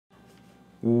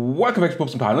Welcome back to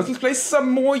Popes and Pilots. Let's play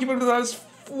some more Europa Universalis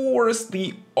IV,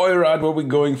 the Oirat, where we're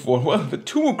going for, well, the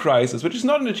Tumu crisis, which is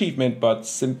not an achievement, but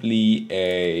simply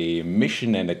a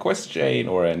mission and a quest chain,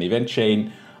 or an event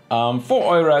chain, for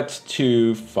Oirat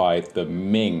to fight the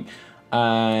Ming.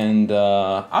 And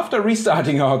after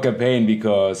restarting our campaign,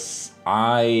 because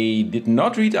I did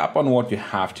not read up on what you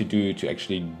have to do to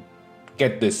actually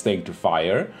get this thing to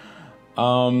fire,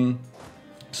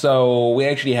 so we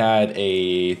actually had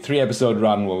a 3-episode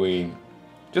run where we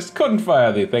just couldn't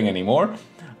fire the thing anymore.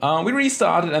 We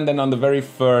restarted, and then on the very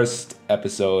first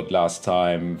episode last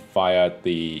time fired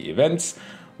the events.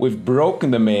 We've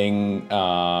broken the Ming,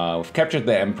 we've captured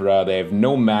the Emperor, they have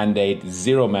no mandate,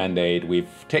 zero mandate. We've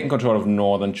taken control of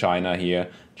northern China here,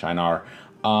 China.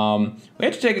 We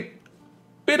had to take a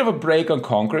bit of a break on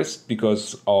conquest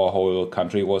because our whole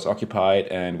country was occupied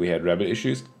and we had rebel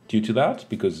issues due to that,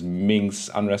 because Ming's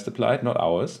unrest applied, not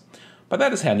ours. But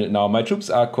that is handled now. My troops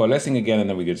are coalescing again, and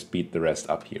then we just beat the rest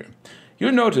up here.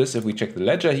 You'll notice, if we check the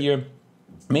ledger here,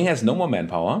 Ming has no more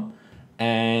manpower,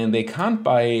 and they can't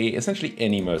buy essentially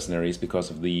any mercenaries because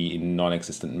of the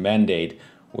non-existent mandate,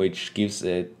 which gives,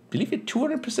 I believe, a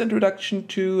 200% reduction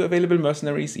to available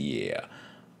mercenaries. Yeah.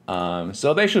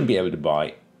 So they shouldn't be able to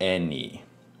buy any.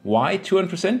 Why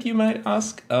 200%, you might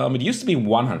ask? It used to be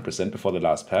 100% before the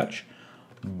last patch.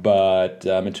 But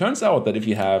it turns out that if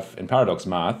you have, in paradox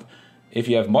math, if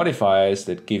you have modifiers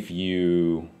that give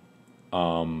you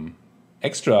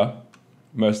extra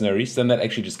mercenaries, then that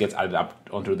actually just gets added up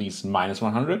onto these minus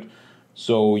 100.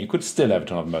 So you could still have a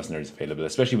ton of mercenaries available,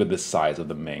 especially with the size of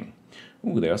the Ming.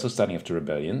 Ooh, they're also starting after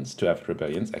rebellions,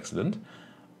 excellent.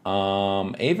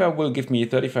 Ava will give me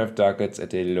 35 ducats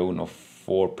at a loan of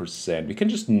 4%. We can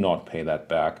just not pay that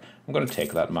back. I'm going to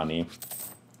take that money.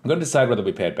 I'm going to decide whether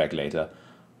we pay it back later.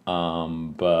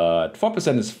 But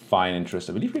 4% is fine interest.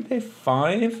 I believe we pay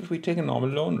 5 if we take a normal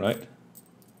loan, right?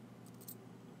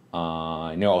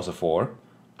 No, also 4.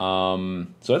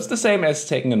 So it's the same as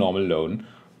taking a normal loan,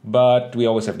 but we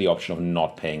always have the option of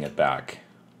not paying it back,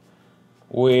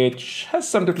 which has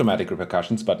some diplomatic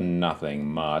repercussions, but nothing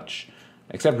much,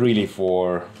 except really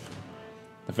for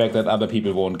the fact that other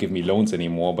people won't give me loans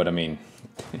anymore. But I mean,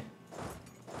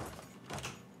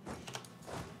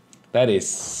 that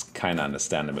is kind of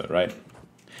understandable, right?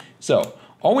 So,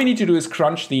 all we need to do is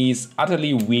crunch these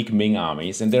utterly weak Ming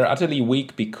armies, and they're utterly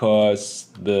weak because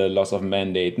the loss of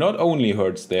mandate not only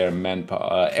hurts their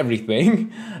manpower,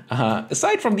 everything,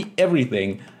 aside from the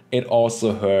everything, it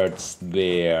also hurts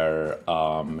their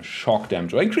shock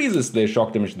damage, or increases the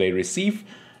shock damage they receive,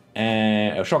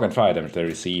 and shock and fire damage they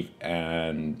receive,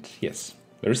 and yes,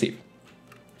 they receive.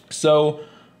 So,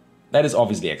 that is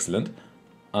obviously excellent.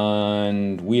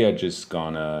 And we are just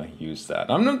gonna use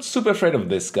that. I'm not super afraid of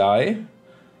this guy.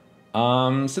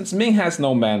 Since Ming has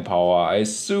no manpower, I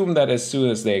assume that as soon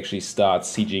as they actually start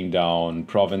sieging down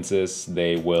provinces,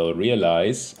 they will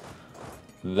realize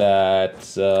that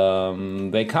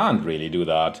they can't really do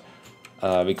that.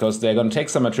 Because they're gonna take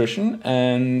some attrition,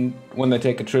 and when they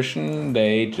take attrition,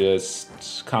 they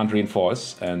just can't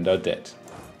reinforce and are dead.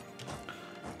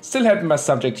 Still helping my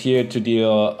subject here to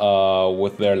deal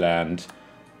with their land.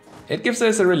 It gives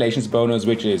us a relations bonus,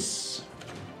 which is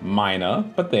minor,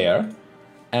 but there.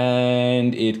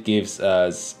 And it gives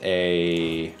us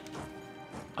a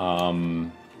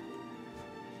well,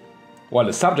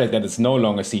 a subject that is no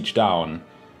longer sieged down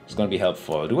is going to be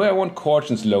helpful. Do I want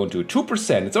Corchon's loan to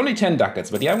 2%? It's only 10 ducats,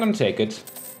 but yeah, I'm going to take it.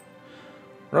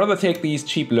 Rather take these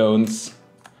cheap loans.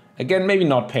 Again, maybe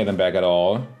not pay them back at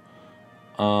all.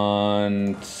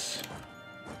 And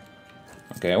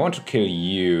okay, I want to kill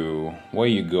you. Where are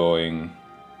you going?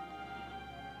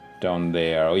 Down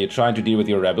there. Oh, you're trying to deal with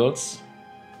your rebels?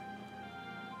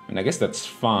 And I guess that's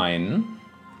fine.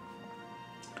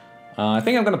 I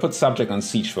think I'm gonna put subject on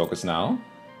siege focus now.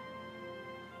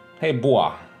 Hey,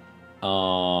 bois.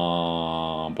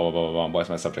 Where's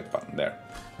my subject button? There.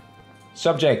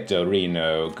 Subjecto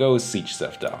Reno, go siege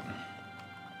stuff down.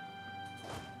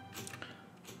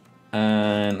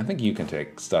 And I think you can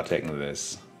start taking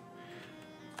this.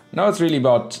 Now it's really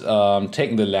about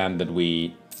taking the land that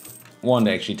we want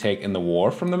to actually take in the war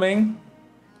from the Ming.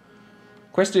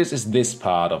 Question is this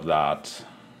part of that?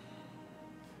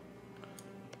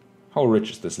 How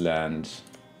rich is this land?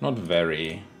 Not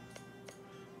very.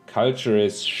 Culture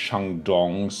is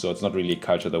Shandong, so it's not really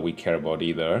culture that we care about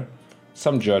either.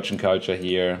 Some Jurchen culture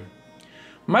here.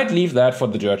 Might leave that for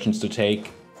the Jurchens to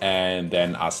take, and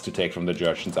then us to take from the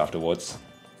Jurchens afterwards.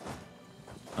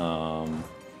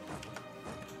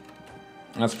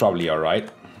 That's probably alright.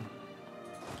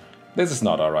 This is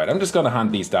not alright. I'm just gonna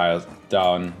hunt these dials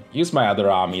down, use my other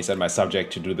armies and my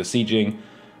subject to do the sieging,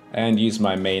 and use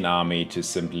my main army to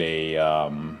simply,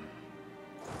 well,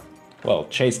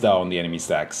 chase down the enemy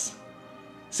stacks.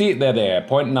 See, they're there,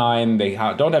 0.9, they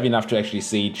don't have enough to actually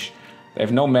siege. They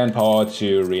have no manpower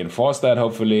to reinforce that,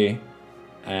 hopefully.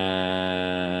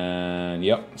 And,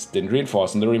 yep, didn't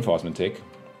reinforce on the reinforcement tick.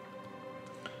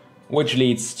 Which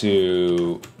leads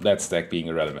to that stack being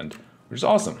irrelevant, which is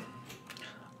awesome.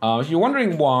 If you're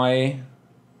wondering why...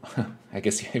 I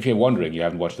guess if you're wondering, you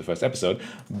haven't watched the first episode,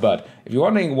 but if you're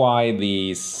wondering why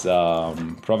these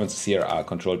provinces here are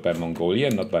controlled by Mongolia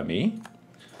and not by me,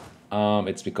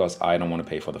 it's because I don't want to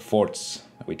pay for the forts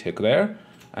that we took there,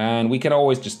 and we can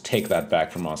always just take that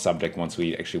back from our subject once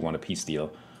we actually want a peace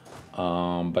deal.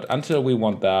 But until we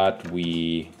want that,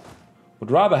 we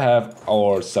would rather have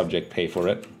our subject pay for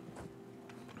it.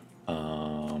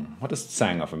 What does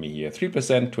Tsang offer me here?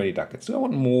 3%, 20 ducats. Do I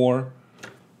want more?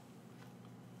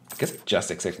 I guess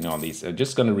just accepting all these. I'm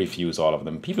just going to refuse all of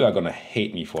them. People are going to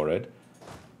hate me for it.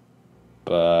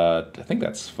 But I think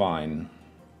that's fine.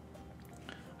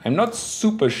 I'm not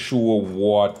super sure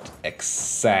what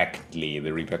exactly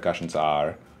the repercussions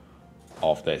are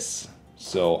of this.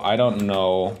 So I don't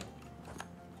know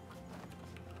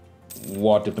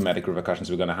what diplomatic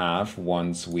repercussions we're going to have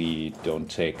once we don't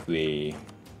take the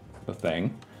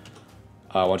thing.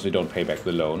 Once we don't pay back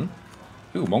the loan.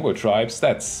 Ooh, Mongol tribes,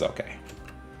 that's okay.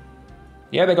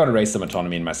 Yeah, they're gonna raise some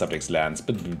autonomy in my subjects' lands,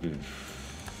 but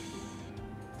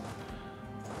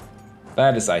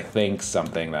that is, I think,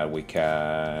 something that we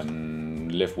can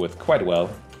live with quite well.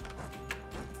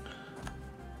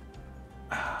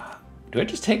 Do I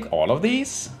just take all of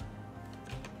these?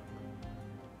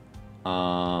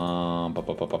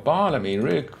 Let me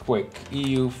real quick.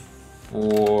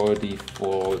 EU4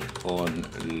 default on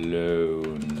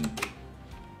loan.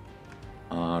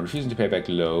 Refusing to pay back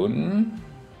loan.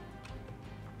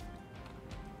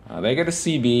 They get a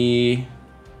CB.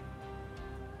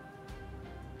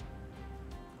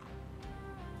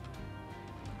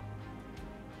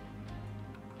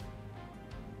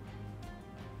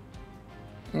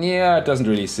 Yeah, it doesn't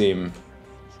really seem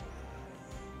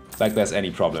like there's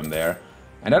any problem there.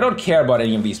 And I don't care about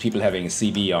any of these people having a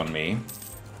CB on me.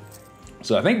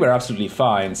 So I think we're absolutely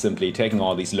fine simply taking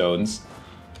all these loans.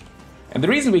 And the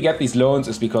reason we get these loans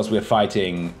is because we're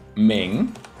fighting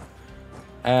Ming.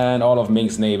 And all of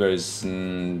Ming's neighbors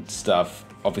and stuff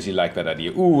obviously like that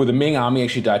idea. Ooh, the Ming army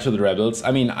actually died to the rebels.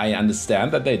 I mean, I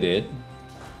understand that they did.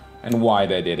 And why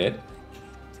they did it.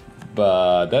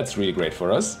 But that's really great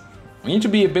for us. We need to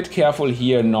be a bit careful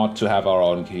here not to have our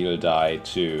own people die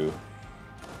to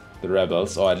the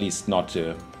rebels. Or at least not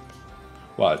to...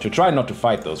 Well, to try not to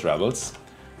fight those rebels.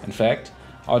 In fact,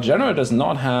 our general does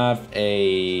not have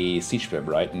a siege pip,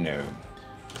 right? No.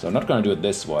 So I'm not going to do it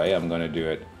this way. I'm going to do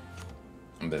it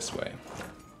this way.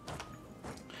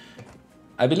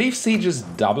 I believe sieges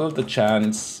double the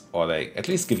chance, or they at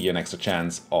least give you an extra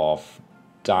chance of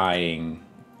dying,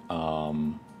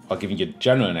 or giving your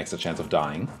general an extra chance of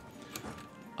dying.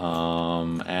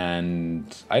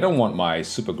 And I don't want my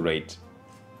super great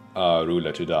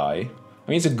ruler to die. I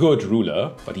mean, he's a good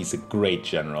ruler, but he's a great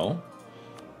general.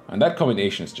 And that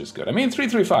combination is just good. I mean,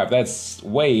 335, that's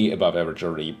way above average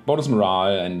already. Bonus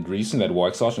morale and reducing that war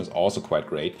exhaustion is also quite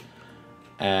great.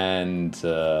 And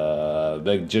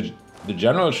the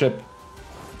generalship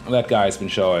that guy's been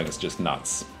showing is just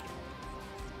nuts.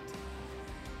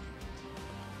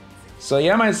 So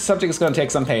yeah, my subject is going to take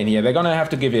some pain here. They're going to have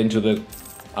to give in to the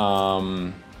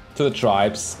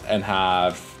tribes and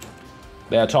have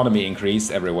their autonomy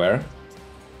increase everywhere.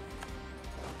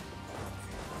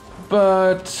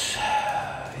 But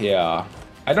yeah,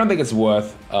 I don't think it's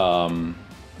worth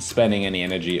spending any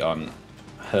energy on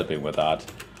helping with that,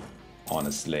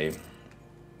 honestly.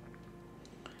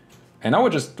 And now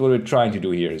what we're trying to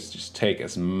do here is just take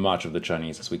as much of the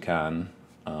Chinese as we can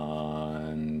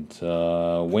and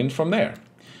win from there.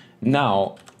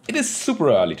 Now, it is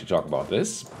super early to talk about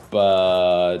this,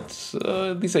 but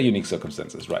these are unique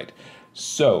circumstances, right?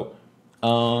 So,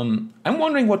 I'm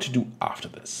wondering what to do after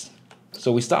this.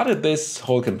 So we started this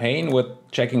whole campaign with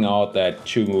checking out that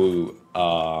Tumu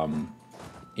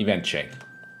event chain.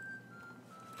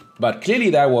 But clearly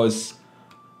that was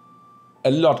a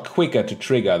lot quicker to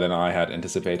trigger than I had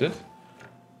anticipated.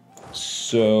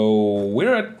 So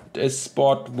we're at a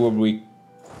spot where we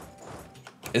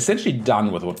essentially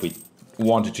done with what we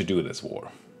wanted to do this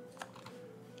war.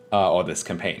 Or this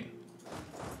campaign.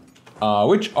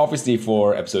 Which obviously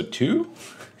for episode 2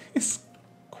 is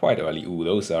quite early. Ooh,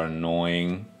 those are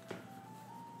annoying.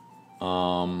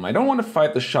 I don't want to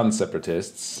fight the Shan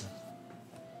separatists.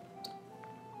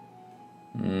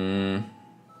 Don't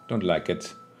like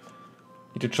it.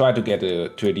 Need to try to get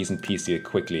to a decent peace deal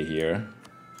quickly here.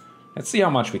 Let's see how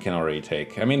much we can already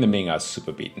take. I mean, the Ming are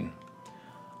super beaten.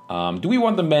 Do we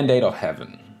want the Mandate of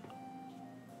Heaven?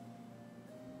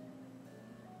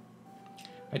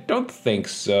 I don't think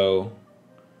so.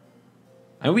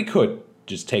 And we could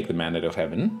just take the Mandate of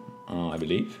Heaven, I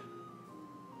believe.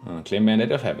 Claim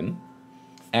Mandate of Heaven.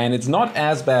 And it's not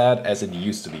as bad as it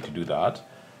used to be to do that.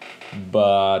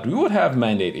 But we would have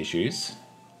mandate issues.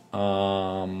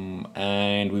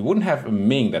 And we wouldn't have a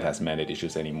Ming that has mandate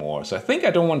issues anymore. So I think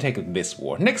I don't want to take this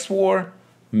war. Next war,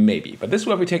 maybe. But this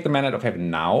war, if we take the Mandate of Heaven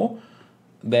now,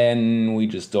 then we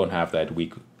just don't have that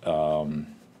weak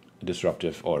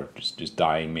disruptive or just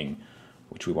dying Ming,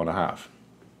 which we want to have.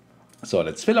 So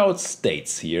let's fill out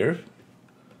states here.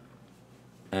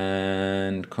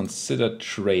 And consider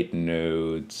trade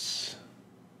nodes.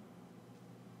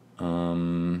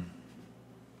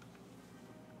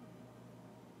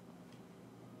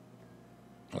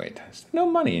 Wait, is there no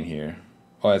money in here?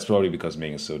 Oh, that's probably because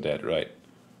Ming is so dead, right?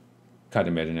 Can't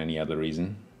imagine any other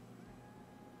reason.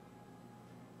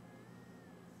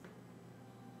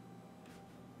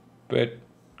 Bit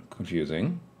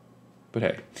confusing. But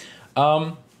hey.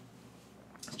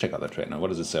 Let's check out that trade now. What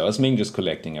does it say? Oh, is Ming just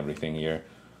collecting everything here?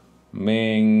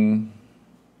 Ming...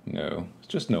 No, it's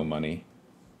just no money.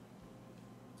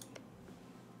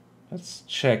 Let's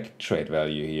check trade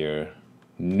value here.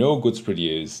 No goods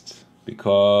produced.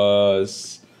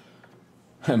 Because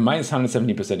minus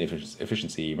 117%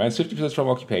 efficiency, minus 50% from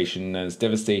occupation, and it's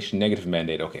devastation, negative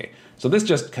mandate. Okay, so this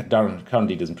just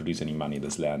currently doesn't produce any money,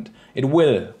 this land. It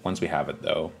will once we have it,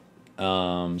 though.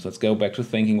 So let's go back to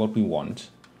thinking what we want.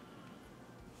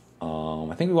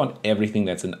 I think we want everything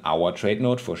that's in our trade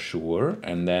node for sure,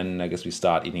 and then I guess we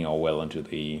start eating our well into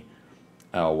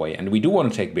our way. And we do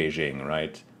want to take Beijing,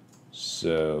 right?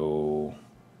 So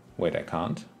wait, I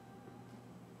can't.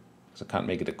 I can't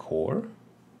make it a core.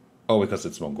 Oh, because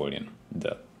it's Mongolian.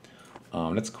 Duh.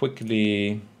 Let's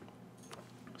quickly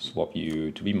swap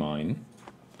you to be mine.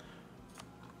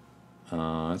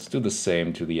 Let's do the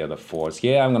same to the other force.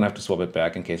 Yeah, I'm gonna have to swap it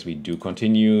back in case we do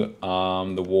continue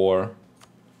the war.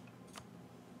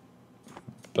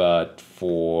 But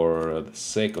for the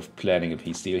sake of planning a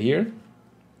peace deal here,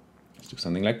 let's do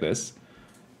something like this.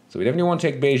 So we definitely want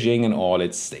to take Beijing and all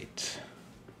its state.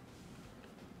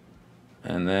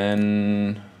 And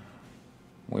then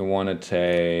we want to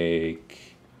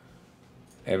take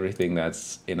everything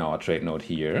that's in our trade node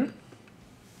here.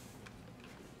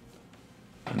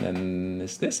 And then,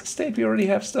 is this a state we already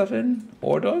have stuff in?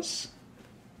 Ordos?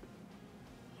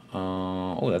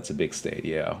 Oh, that's a big state,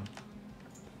 yeah.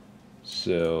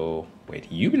 So,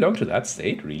 wait, you belong to that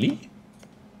state, really?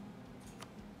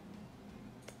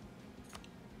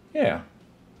 Yeah.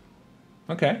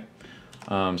 Okay.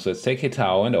 So let's take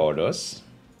Hitao and Ordos.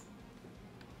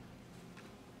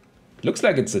 Looks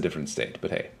like it's a different state,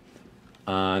 but hey.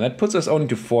 That puts us only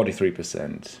to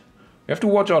 43%. We have to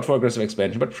watch out for aggressive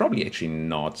expansion, but probably actually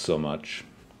not so much.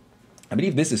 I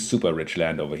believe this is super rich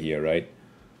land over here, right?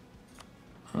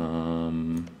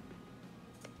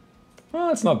 Well,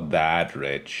 it's not that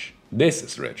rich. This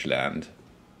is rich land.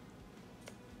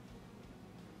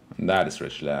 And that is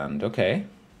rich land, okay.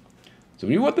 So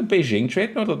we want the Beijing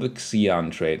trade node or the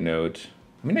Xi'an trade node?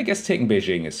 I mean, I guess taking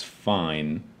Beijing is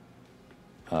fine.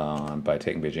 By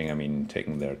taking Beijing, I mean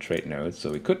taking their trade nodes.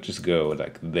 So we could just go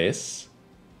like this.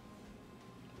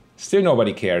 Still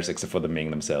nobody cares except for the Ming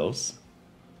themselves.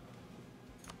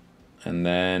 And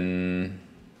then...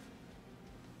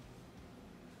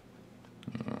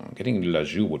 getting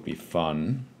Laju would be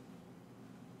fun.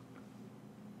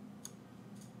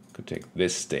 Could take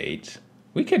this state.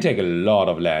 We can take a lot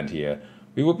of land here.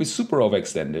 We would be super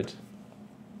overextended.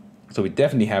 So we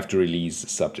definitely have to release the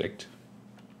subject.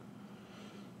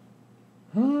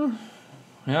 Yeah,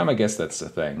 I guess that's the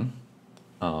thing.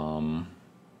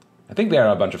 I think there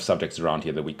are a bunch of subjects around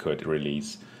here that we could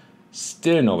release.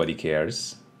 Still nobody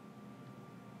cares.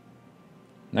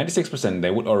 96%,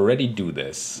 they would already do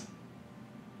this.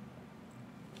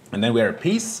 And then we're at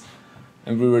peace.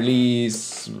 And we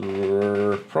release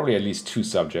probably at least 2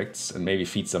 subjects. And maybe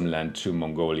feed some land to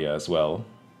Mongolia as well.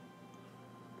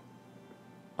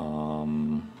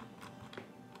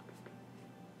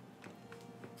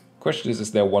 Question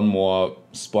is there one more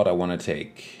spot I want to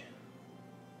take?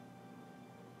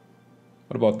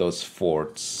 What about those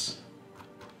forts?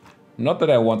 Not that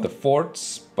I want the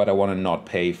forts, but I want to not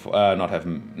pay for, not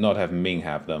have Ming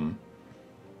have them.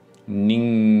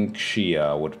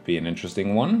 Ningxia would be an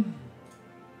interesting one.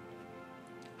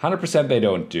 100% they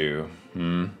don't do.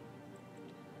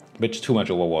 Bit too much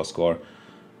over war score.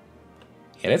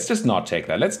 Yeah, let's just not take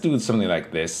that. Let's do something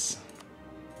like this.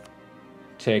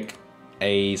 take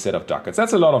a set of ducats.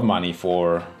 That's a lot of money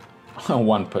for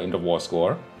 1 point of war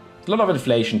score. A lot of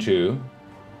inflation too.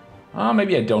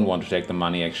 Maybe I don't want to take the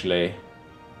money actually.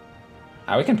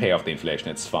 We can pay off the inflation,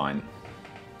 it's fine.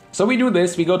 So we do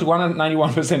this, we go to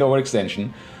 191%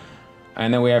 overextension.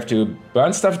 And then we have to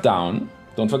burn stuff down.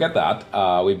 Don't forget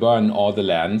that. We burn all the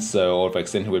land, so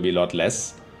overextension will be a lot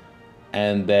less.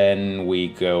 And then we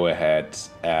go ahead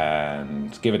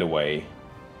and give it away.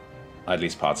 At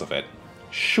least parts of it.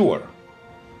 Sure.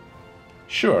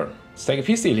 Sure. Let's take a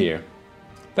peace deal here.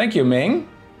 Thank you, Ming.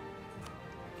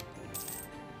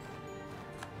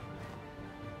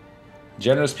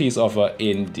 Generous peace offer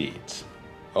indeed.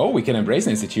 Oh, we can embrace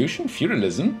an institution?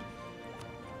 Feudalism?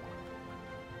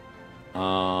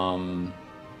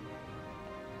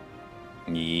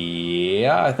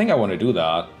 Yeah, I think I want to do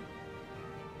that.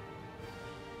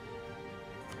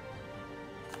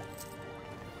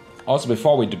 Also,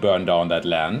 before we burn down that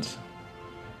land.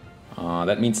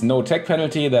 That means no tech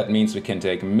penalty. That means we can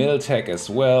take mill tech as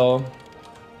well.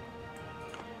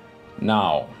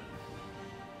 Now,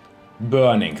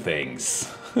 burning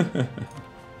things.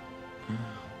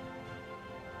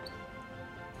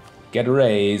 Get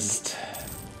raised.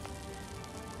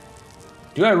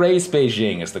 Do I raise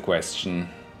Beijing is the question.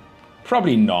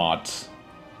 Probably not.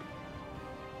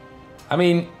 I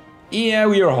mean, yeah,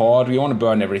 we are hard, we want to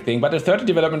burn everything, but the 30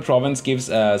 development province gives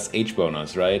us H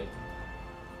bonus, right?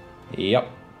 Yep.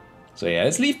 So yeah,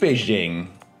 let's leave Beijing.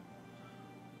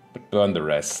 But burn the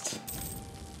rest.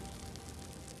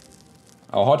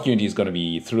 Our hot unity is going to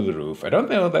be through the roof. I don't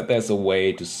know that there's a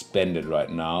way to spend it right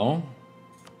now.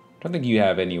 I don't think you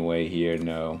have any way here,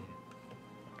 no.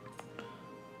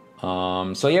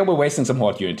 So yeah, we're wasting some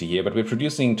hot unity here, but we're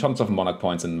producing tons of monarch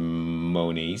points and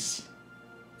monies.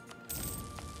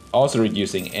 Also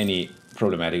reducing any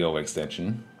problematic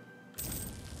overextension.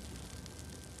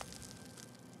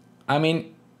 I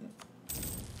mean,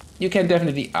 you can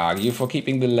definitely argue for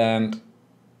keeping the land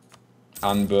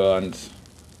unburned,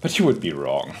 but you would be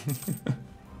wrong.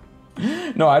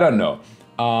 No, I don't know.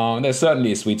 There's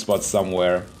certainly a sweet spot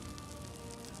somewhere.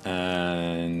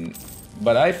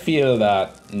 But I feel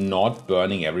that not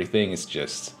burning everything is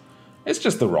just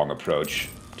the wrong approach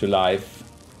to life.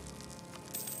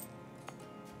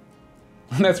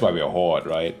 That's why we are horde,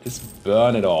 right? Just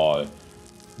burn it all.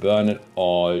 Burn it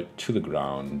all to the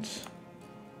ground.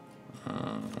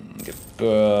 Get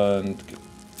burned, get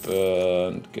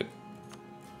burned, get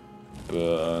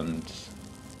burned.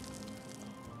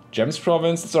 Gems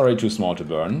province, it's already too small to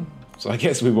burn. So I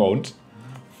guess we won't.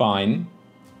 Fine.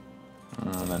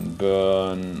 And then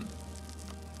burn,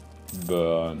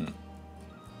 burn,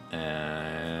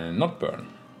 and not burn.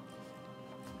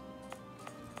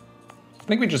 I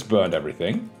think we just burned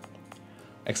everything,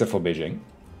 except for Beijing.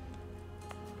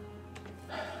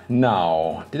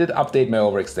 Now, did it update my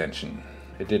overextension?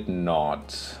 It did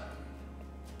not.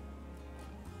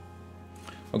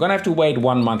 We're gonna have to wait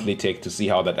 1 monthly tick to see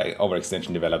how that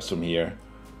overextension develops from here.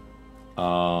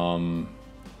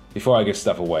 Before I give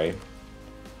stuff away.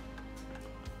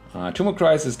 Tumu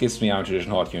Crisis gives me Armed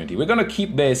Tradition Horde Unity. We're gonna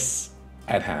keep this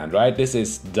at hand, right? This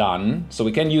is done, so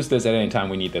we can use this at any time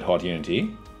we need that Horde Unity.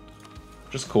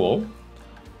 Which is cool.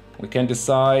 We can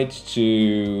decide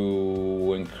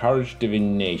to encourage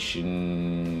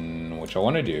divination, which I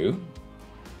want to do.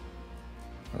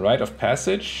 Rite of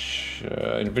Passage,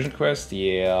 in Vision Quest,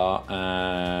 yeah,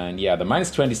 and yeah, the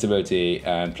 -20 stability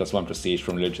and +1 prestige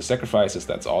from religious sacrifices,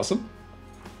 that's awesome.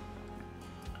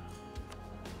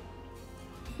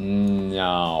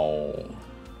 Now,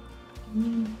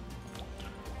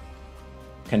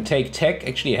 can take tech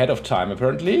actually ahead of time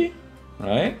apparently,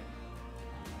 right?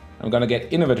 I'm gonna get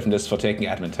innovativeness for taking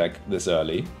admin tech this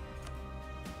early.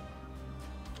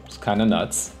 It's kind of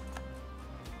nuts.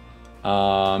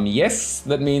 Yes,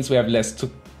 that means we have less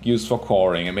to use for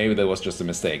coring, and maybe that was just a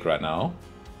mistake right now.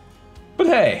 But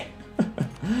hey,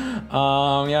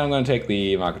 yeah, I'm gonna take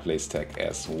the marketplace tech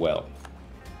as well.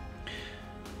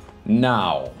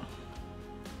 Now,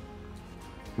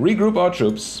 regroup our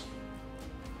troops.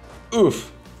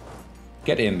 Oof,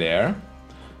 get in there.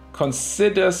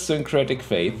 Consider syncretic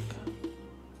faith,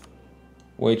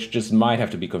 which just might have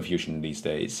to be Confucian these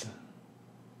days.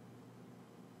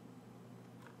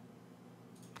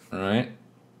 Alright.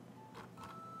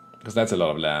 Because that's a lot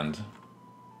of land.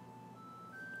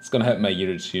 It's gonna help my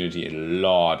unity a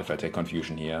lot if I take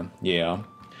Confucian here. Yeah.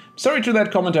 Sorry to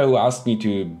that commenter who asked me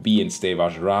to be and stay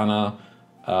Vajrayana.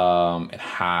 It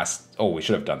has... Oh, we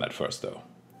should have done that first though.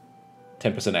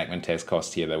 10% admin tax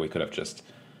cost here that we could have just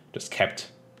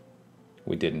kept.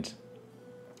 We didn't.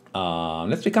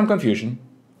 Let's become Confucian.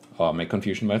 Or make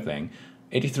Confucian my thing.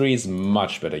 83 is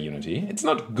much better unity. It's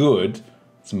not good,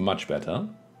 it's much better.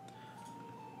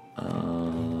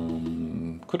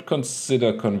 Could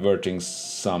consider converting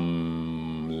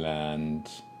some land.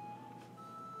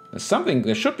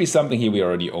 There should be something here we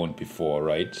already owned before,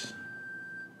 right?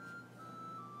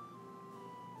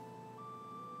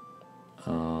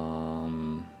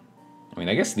 I mean,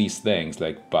 I guess these things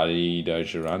like Bali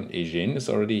d'Ageran, Ejin is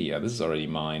already, yeah, this is already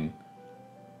mine.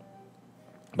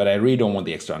 But I really don't want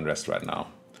the extra unrest right now.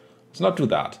 Let's not do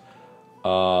that.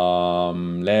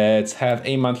 Let's have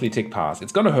a monthly tick pass.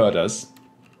 It's gonna hurt us.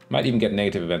 Might even get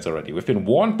negative events already. We've been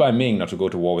warned by Ming not to go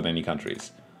to war with any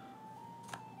countries.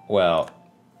 Well,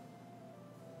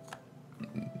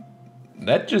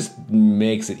 that just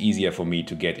makes it easier for me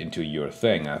to get into your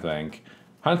thing, I think.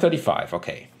 135,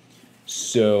 okay.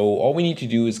 So all we need to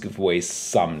do is give away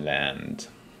some land.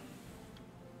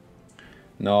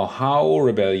 Now, how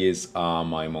rebellious are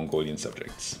my Mongolian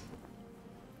subjects?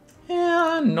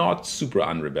 Yeah, not super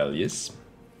unrebellious.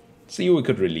 See who we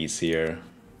could release here.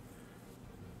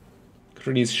 Could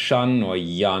release Shan or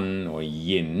Yan or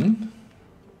Yin.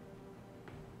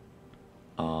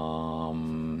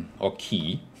 Or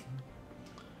Qi.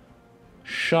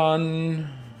 Shan,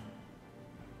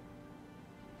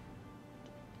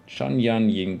 Yan,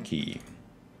 Yin, Qi.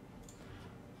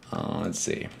 Let's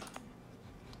see.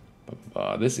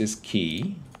 This is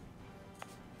Qi.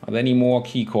 Are there any more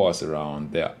Qi cores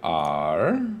around? There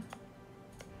are.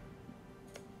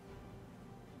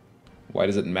 Why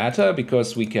does it matter?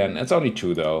 Because we can, it's only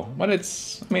 2 though, but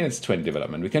it's, I mean, it's 20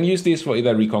 development. We can use these for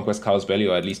either reconquest Chaos Valley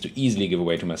or at least to easily give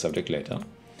away to my subject later.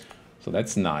 So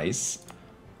that's nice.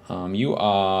 You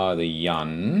are the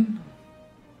Yan,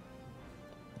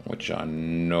 which are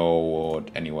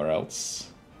not anywhere else.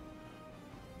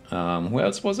 Who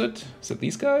else was it? Is it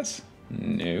these guys?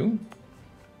 No.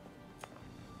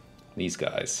 These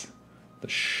guys. The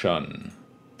Shun.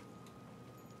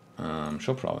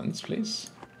 Show province, please.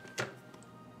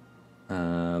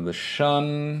 The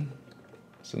Shun.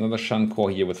 There's another Shun core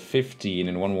here with 15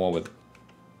 and one more with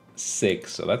 6,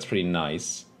 so that's pretty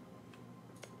nice.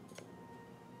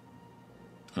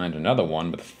 And another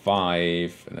one with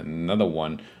 5, and another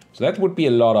one. So that would be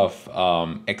a lot of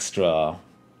extra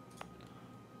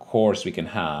cores we can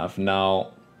have.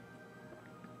 Now,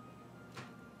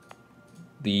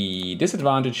 the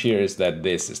disadvantage here is that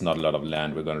this is not a lot of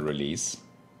land we're going to release.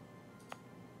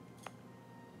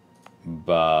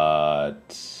 But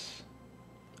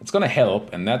it's going to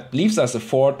help, and that leaves us a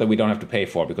fort that we don't have to pay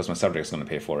for because my subject is going to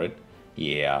pay for it.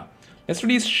 Yeah. Let's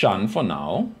release Shan for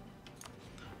now.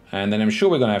 And then I'm sure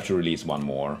we're going to have to release one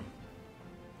more.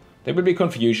 There will be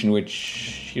confusion,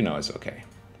 which, you know, is okay.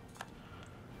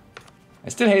 I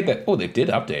still hate that. Oh, they did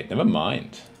update. Never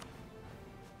mind.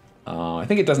 I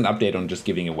think it doesn't update on just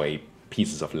giving away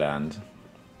pieces of land.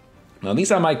 Now,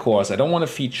 these are my cores. I don't want to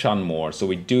feed Shan more, so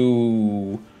we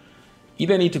do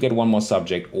either need to get one more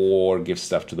subject or give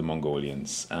stuff to the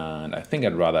Mongolians. And I think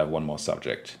I'd rather have one more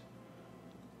subject.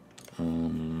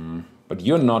 But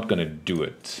you're not going to do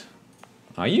it.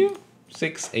 Are you?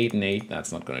 6, 8, and 8?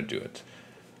 That's not going to do it.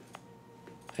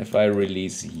 If I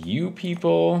release you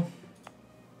people...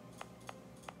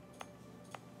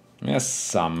 There's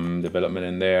some development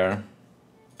in there.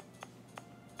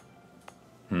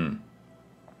 I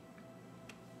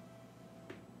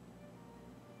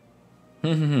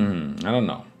don't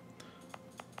know.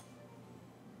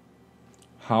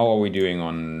 How are we doing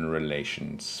on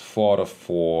relations? 4 to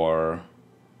 4.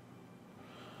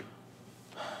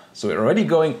 So we're already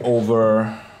going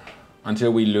over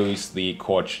until we lose the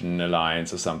Korchin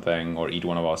alliance or something, or eat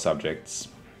one of our subjects.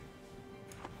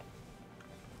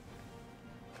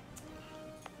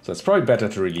 So it's probably better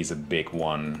to release a big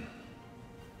one.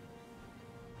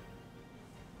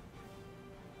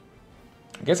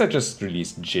 I guess I just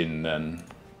released Jin then.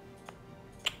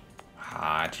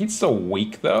 He's so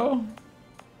weak though.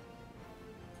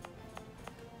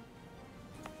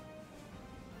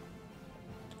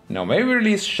 No, maybe we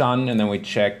release Shan and then we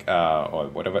check, or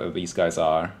whatever these guys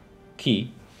are, Qi.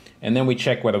 And then we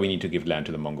check whether we need to give land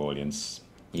to the Mongolians.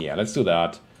 Yeah, let's do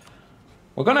that.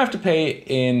 We're gonna have to pay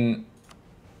in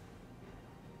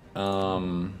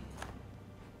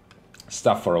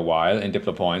stuff for a while in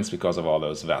Diplo points because of all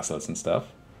those vassals and stuff.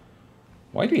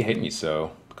 Why do you hate me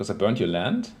so? Because I burnt your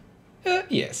land?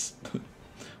 Yes.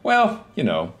 Well, you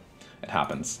know, it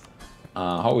happens.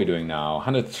 How are we doing now?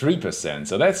 103%.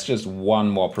 So that's just one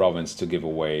more province to give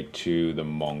away to the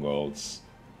Mongols.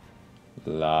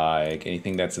 Like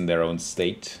anything that's in their own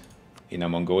state. Inner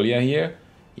Mongolia here.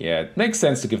 Yeah, it makes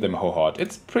sense to give them Hohot.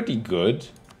 It's pretty good.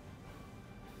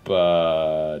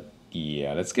 But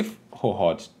yeah, let's give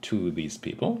Hohot to these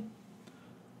people.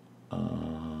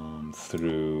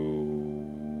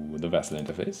 through the vessel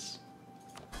interface.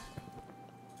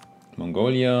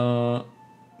 Mongolia,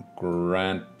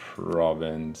 Grand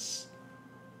Province,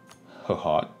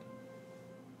 Hohot.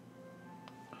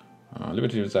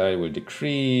 Liberty desire will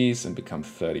decrease and become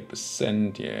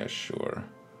 30%. Yeah, sure.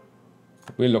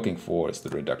 What we're looking for is the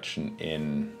reduction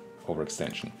in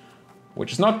overextension,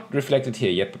 which is not reflected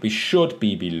here yet, but we should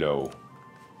be below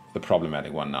the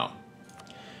problematic one now.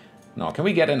 Now, can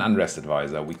we get an unrest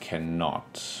advisor? We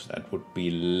cannot. That would be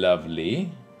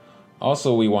lovely.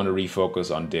 Also, we want to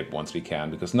refocus on dip once we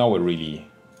can, because now we're really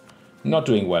not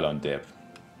doing well on dip.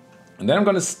 And then I'm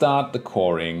going to start the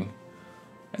coring.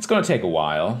 It's going to take a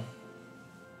while.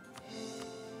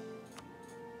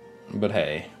 But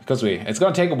hey, because it's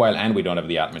going to take a while and we don't have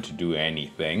the admin to do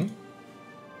anything.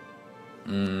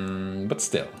 But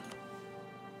still.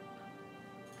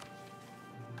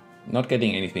 Not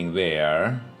getting anything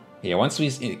there. Yeah, once we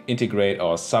integrate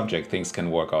our subject, things can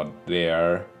work out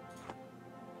there.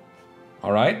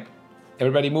 Alright,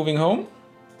 everybody moving home?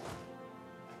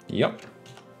 Yep.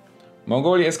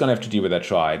 Mongolia is going to have to deal with their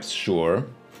tribes, sure.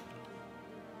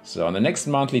 So on the next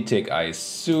monthly tick, I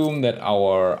assume that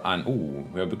our...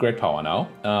 we have a great power now.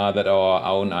 That our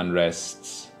own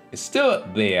unrest is still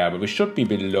there, but we should be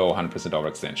below 100%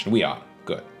 overextension. We are.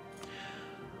 Good.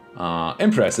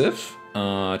 Impressive.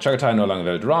 Chagatai no longer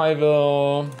valid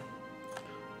rival.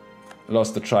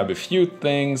 Lost the tribal feud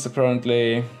things,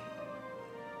 apparently.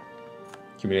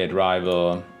 Accumulate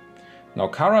rival. Now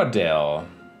Karadel.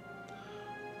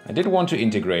 I did want to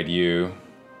integrate you,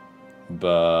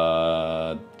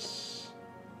 but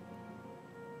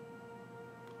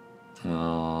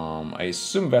I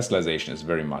assume vassalization is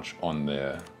very much on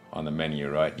the menu,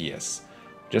 right? Yes.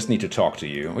 Just need to talk to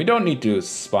you. We don't need to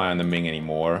spy on the Ming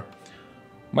anymore.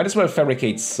 Might as well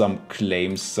fabricate some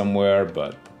claims somewhere,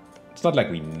 but it's not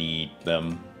like we need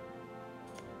them.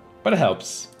 But it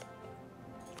helps.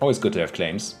 Always good to have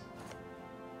claims.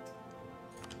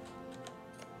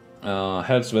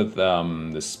 Helps with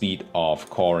the speed of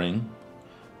coring.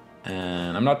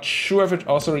 And I'm not sure if it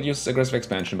also reduces aggressive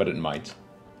expansion, but it might.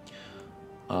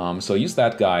 So use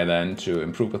that guy then to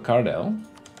improve with Cardell.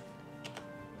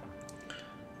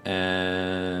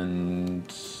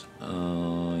 And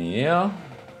yeah.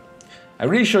 I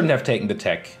really shouldn't have taken the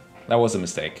tech. That was a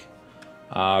mistake.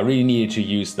 Really needed to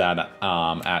use that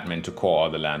admin to core all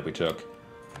the land we took.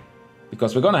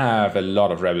 Because we're gonna have a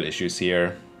lot of rebel issues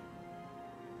here.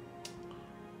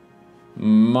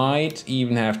 Might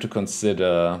even have to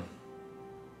consider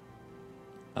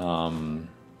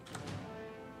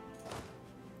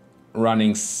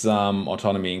running some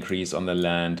autonomy increase on the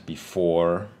land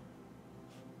before.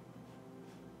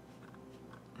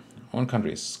 One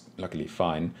country is luckily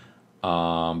fine.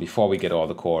 Before we get all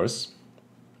the cores.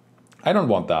 I don't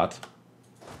want that,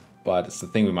 but it's the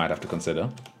thing we might have to consider.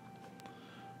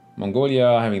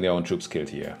 Mongolia having their own troops killed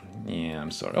here. Yeah,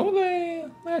 I'm sorry. Oh,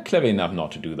 they're clever enough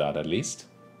not to do that, at least.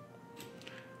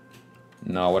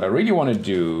 Now, what I really want to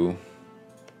do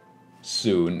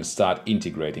soon is start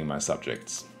integrating my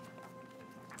subjects.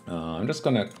 I'm just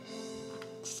gonna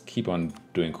keep on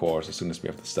doing cores as soon as we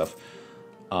have the stuff.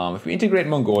 If we integrate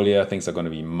Mongolia, things are going to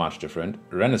be much different.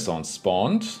 Renaissance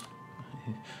spawned.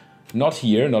 Not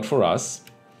here, not for us.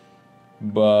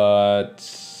 But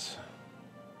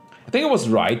I think it was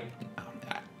right.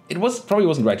 Probably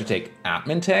wasn't right to take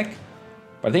admin tech,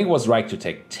 but I think it was right to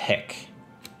take tech.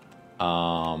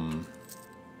 The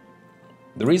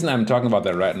reason I'm talking about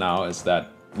that right now is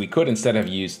that we could instead have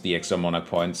used the extra monarch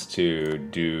points to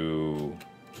do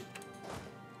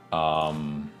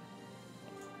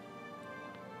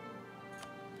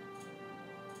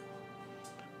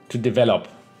to develop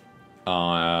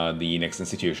the next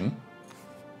institution,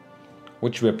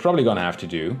 which we're probably gonna have to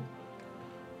do,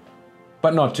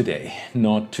 but not today.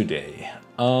 Not today.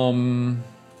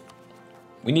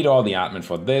 We need all the admin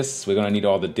for this. We're gonna need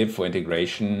all the dip for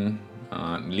integration.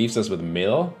 Leaves us with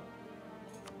mill.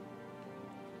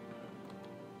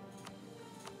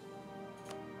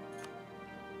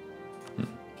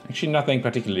 Actually, nothing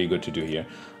particularly good to do here.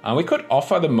 We could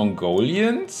offer the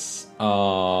Mongolians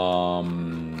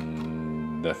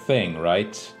the thing,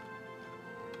 right?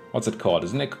 What's it called?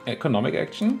 Isn't it economic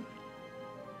action?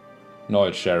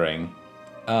 Knowledge sharing.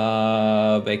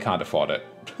 They can't afford it.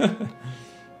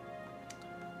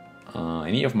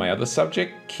 Any of my other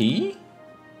subject? Key?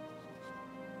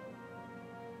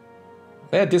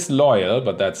 They're disloyal,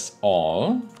 but that's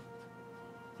all.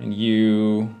 And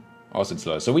you... also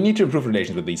disloyal. So we need to improve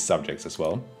relations with these subjects as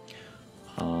well.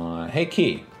 Hey,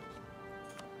 Key.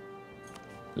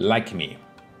 Like me.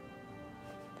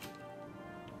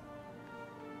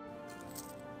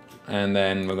 And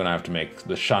then we're gonna have to make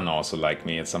the Shan also like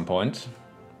me at some point.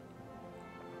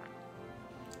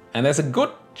 And there's a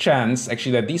good chance,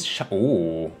 actually, that these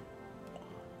oh.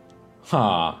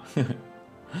 Ha.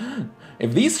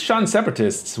 If these Shan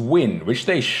separatists win, which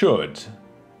they should,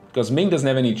 because Ming doesn't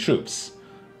have any troops,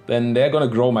 then they're gonna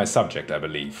grow my subject, I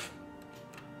believe.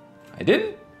 I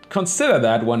didn't consider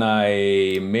that when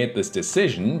I made this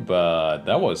decision, but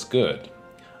that was good.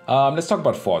 Let's talk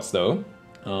about forts, though.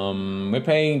 We're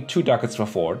paying 2 ducats for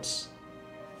forts.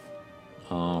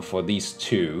 For these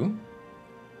 2.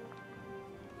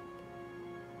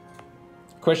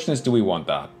 Question is, do we want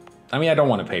that? I mean, I don't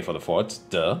want to pay for the forts,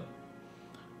 duh.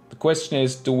 The question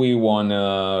is, do we want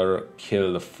to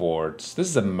kill the forts? This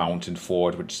is a mountain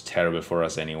fort, which is terrible for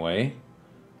us anyway.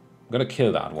 I'm gonna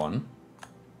kill that one.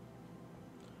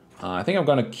 I think I'm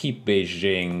gonna keep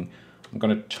Beijing. I'm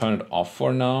gonna turn it off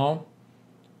for now.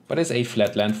 But it's a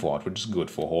flatland fort, which is good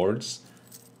for hordes.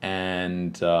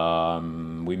 And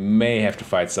we may have to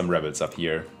fight some rebels up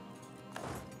here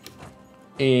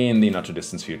in the not too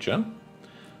distant future.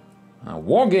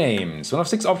 War games. 1 of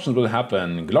 6 options will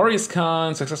happen. Glorious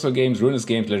Khan, Successful Games, Ruinous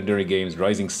Games, Legendary Games,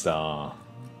 Rising Star,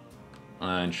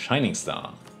 and Shining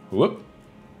Star. Whoop.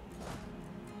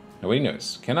 Nobody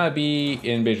knows. Can I be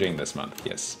in Beijing this month?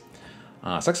 Yes.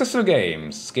 Successful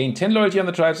Games. Gain 10 loyalty on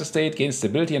the tribe's estate, gain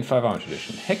stability and 5 army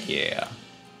tradition. Heck yeah.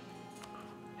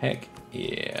 Heck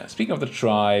yeah. Speaking of the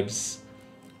tribes,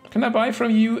 can I buy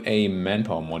from you a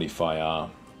manpower modifier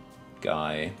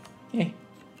guy? Yeah.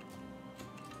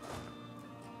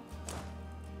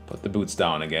 Put the boots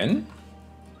down again.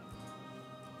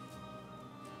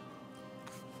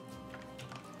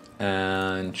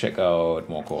 And check out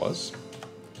more cores.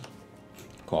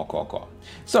 Core.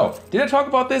 So, did I talk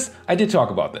about this? I did talk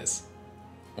about this.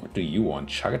 What do you want?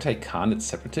 Chagatai Khanate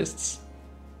separatists?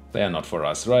 They are not for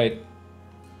us, right?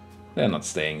 They're not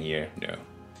staying here, no.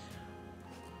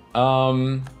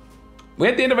 We're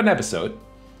at the end of an episode.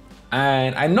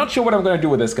 And I'm not sure what I'm going to do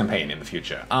with this campaign in the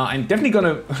future. I'm definitely going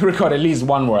to record at least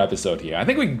 1 more episode here. I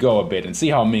think we can go a bit and see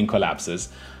how Ming collapses.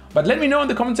 But let me know in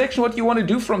the comment section what you want to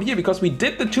do from here, because we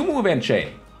did the Tumu event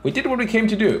chain. We did what we came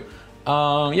to do.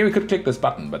 Yeah, we could click this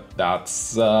button, but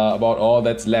that's about all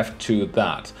that's left to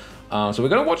that. So we're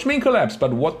going to watch Ming collapse,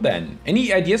 but what then?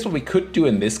 Any ideas what we could do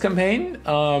in this campaign?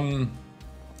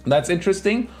 That's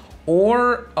interesting.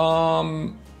 Or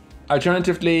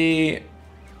alternatively,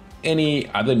 any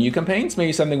other new campaigns?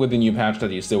 Maybe something with the new patch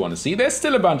that you still want to see. There's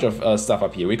still a bunch of stuff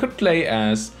up here. We could play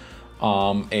as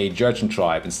a Jurchen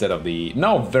tribe instead of the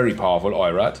now very powerful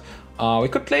Oirat. We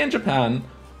could play in Japan.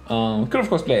 We could of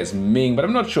course play as Ming, but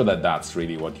I'm not sure that that's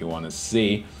really what you want to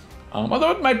see.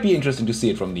 Although it might be interesting to see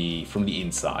it from the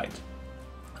inside.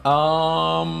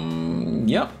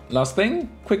 Yeah, last thing,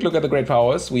 quick look at the great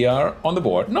powers. We are on the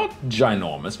board. Not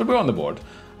ginormous, but we're on the board.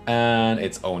 And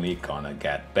it's only gonna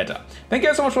get better. Thank you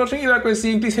guys so much for watching. If you like what you're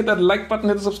seeing, please hit that like button,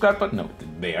 hit the subscribe button. No,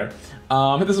 there.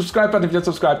 Hit the subscribe button if you're not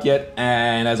subscribed yet.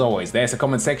 And as always, there's a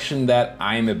comment section that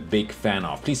I'm a big fan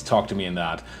of. Please talk to me in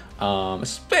that.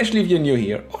 Especially if you're new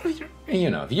here, or if you're,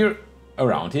 if you're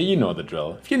around here, you know the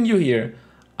drill. If you're new here,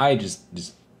 I just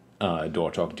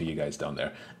adore talking to you guys down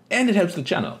there. And it helps the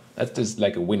channel. That's just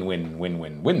like a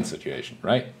win-win-win-win-win situation,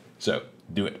 right? So,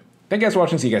 do it. Thank you guys for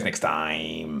watching. See you guys next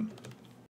time.